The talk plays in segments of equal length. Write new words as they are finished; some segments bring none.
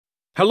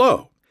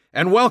Hello,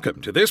 and welcome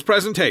to this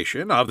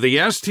presentation of the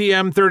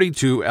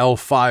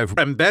STM32L5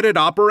 Embedded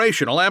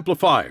Operational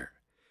Amplifier.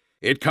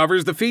 It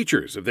covers the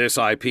features of this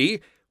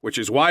IP, which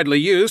is widely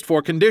used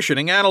for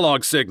conditioning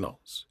analog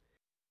signals.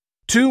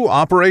 Two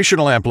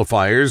operational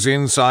amplifiers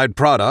inside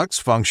products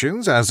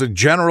functions as a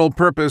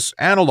general-purpose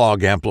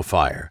analog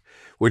amplifier,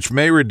 which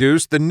may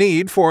reduce the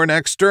need for an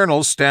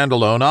external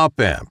standalone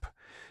op-amp.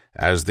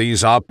 As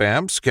these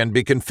op-amps can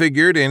be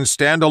configured in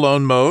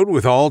standalone mode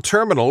with all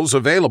terminals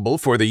available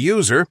for the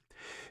user,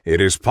 it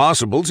is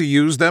possible to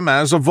use them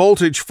as a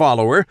voltage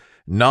follower,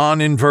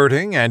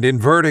 non-inverting and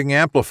inverting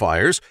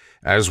amplifiers,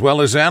 as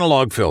well as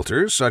analog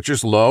filters such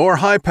as low or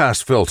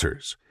high-pass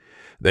filters.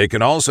 They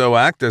can also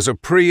act as a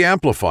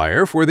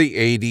preamplifier for the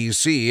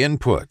ADC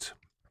input.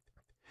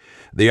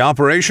 The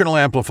operational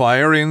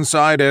amplifier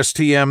inside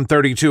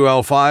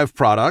STM32L5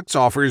 products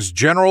offers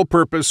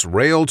general-purpose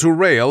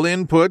rail-to-rail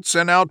inputs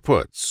and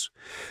outputs.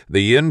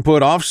 The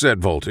input offset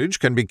voltage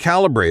can be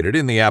calibrated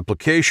in the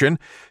application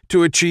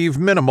to achieve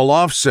minimal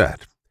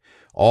offset.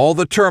 All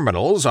the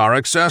terminals are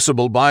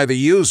accessible by the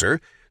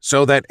user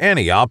so that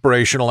any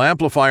operational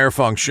amplifier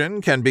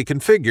function can be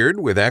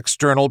configured with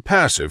external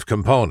passive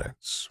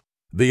components.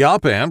 The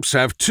op-amps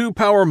have two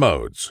power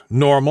modes,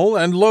 normal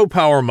and low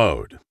power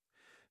mode.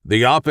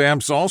 The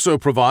op-amps also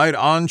provide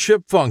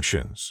on-chip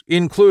functions,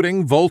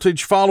 including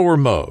voltage follower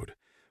mode,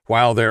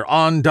 while their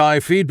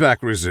on-die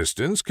feedback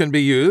resistance can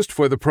be used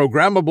for the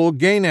programmable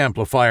gain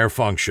amplifier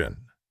function.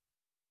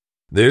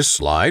 This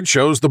slide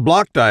shows the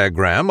block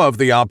diagram of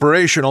the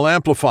operational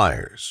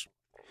amplifiers.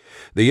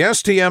 The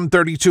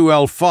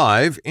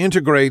STM32L5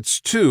 integrates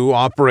two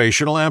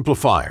operational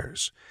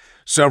amplifiers.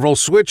 Several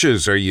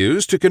switches are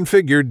used to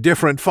configure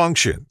different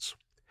functions.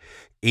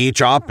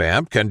 Each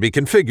op-amp can be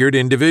configured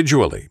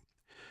individually.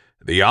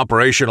 The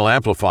operational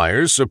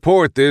amplifiers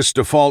support this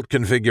default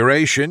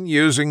configuration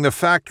using the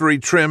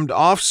factory-trimmed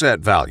offset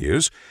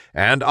values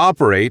and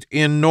operate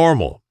in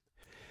normal.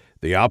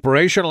 The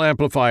operational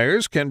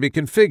amplifiers can be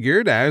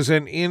configured as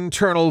an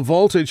internal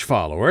voltage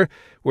follower,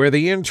 where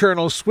the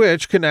internal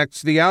switch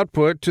connects the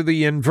output to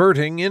the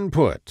inverting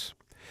input.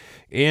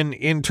 In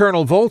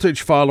internal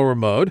voltage follower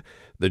mode,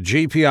 the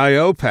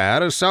GPIO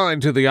pad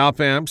assigned to the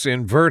op-amp's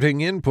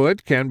inverting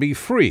input can be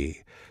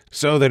free,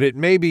 so that it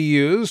may be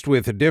used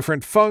with a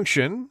different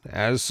function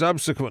as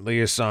subsequently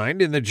assigned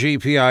in the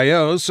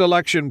GPIO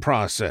selection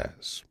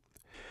process.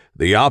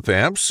 The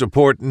op-amps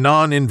support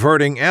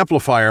non-inverting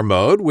amplifier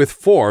mode with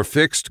 4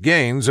 fixed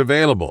gains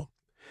available.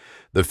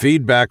 The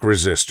feedback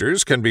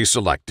resistors can be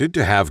selected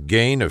to have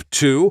gain of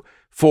 2,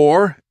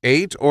 4,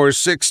 8, or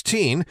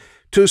 16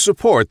 to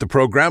support the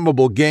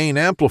programmable gain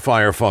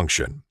amplifier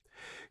function.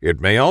 It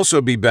may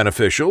also be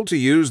beneficial to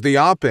use the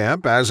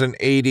op-amp as an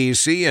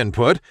ADC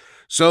input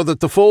so that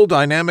the full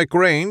dynamic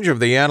range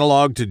of the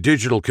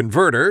analog-to-digital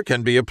converter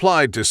can be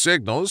applied to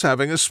signals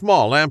having a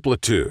small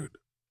amplitude.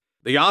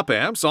 The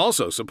op-amps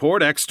also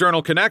support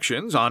external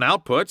connections on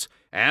outputs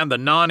and the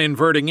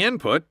non-inverting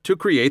input to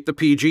create the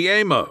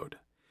PGA mode.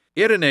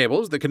 It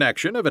enables the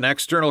connection of an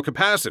external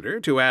capacitor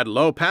to add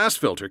low-pass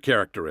filter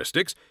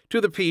characteristics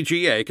to the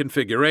PGA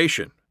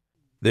configuration.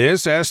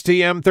 This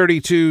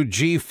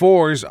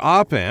STM32G4's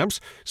op-amps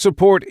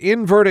support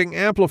inverting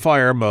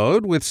amplifier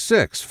mode with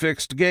 6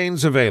 fixed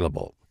gains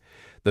available.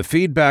 The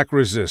feedback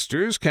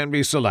resistors can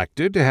be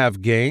selected to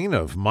have gain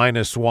of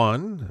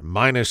 -1,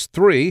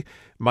 -3,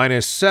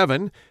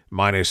 -7,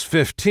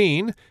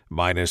 -15,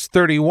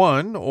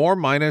 -31, or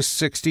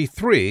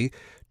 -63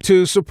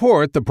 to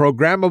support the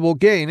programmable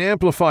gain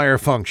amplifier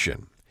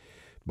function.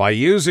 By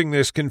using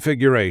this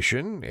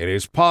configuration, it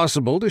is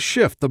possible to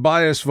shift the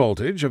bias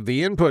voltage of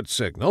the input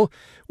signal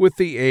with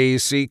the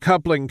AC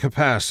coupling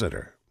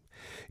capacitor.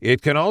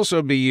 It can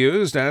also be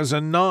used as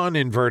a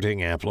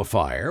non-inverting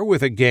amplifier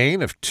with a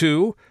gain of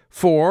 2,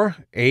 4,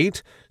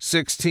 8,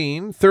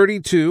 16,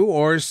 32,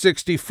 or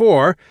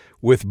 64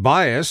 with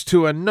bias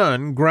to a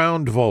none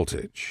ground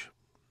voltage.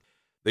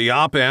 The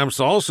op-amps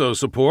also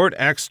support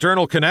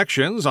external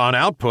connections on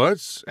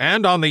outputs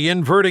and on the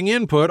inverting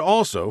input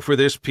also for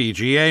this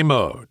PGA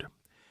mode.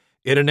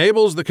 It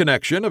enables the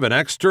connection of an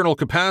external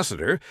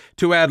capacitor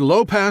to add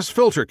low-pass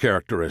filter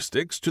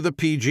characteristics to the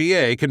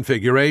PGA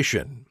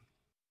configuration.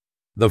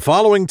 The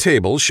following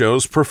table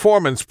shows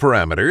performance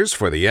parameters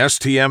for the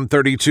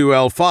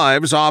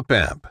STM32L5's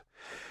op-amp.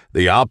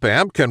 The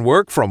op-amp can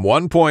work from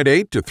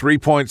 1.8 to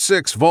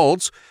 3.6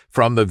 volts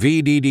from the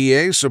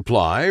VDDA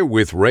supply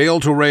with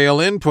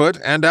rail-to-rail input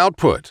and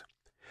output.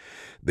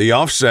 The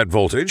offset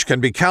voltage can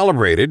be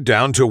calibrated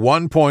down to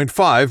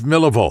 1.5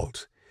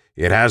 millivolt.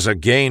 It has a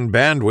gain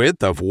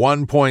bandwidth of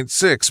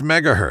 1.6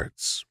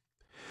 MHz.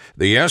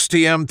 The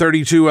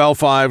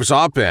STM32L5's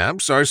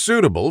op-amps are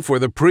suitable for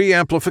the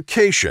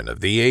preamplification of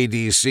the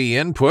ADC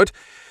input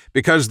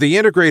because the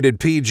integrated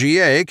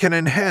PGA can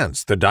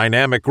enhance the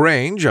dynamic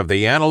range of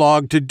the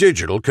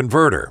analog-to-digital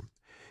converter.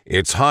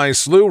 Its high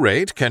slew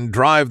rate can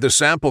drive the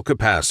sample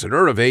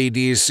capacitor of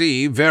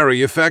ADC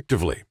very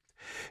effectively.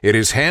 It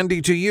is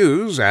handy to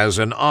use as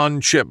an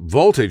on-chip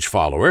voltage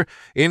follower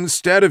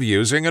instead of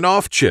using an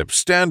off-chip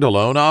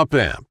standalone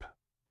op-amp.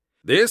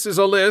 This is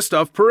a list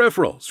of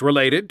peripherals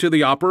related to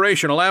the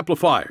operational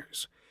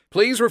amplifiers.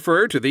 Please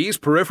refer to these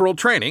peripheral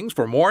trainings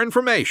for more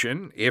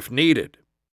information if needed.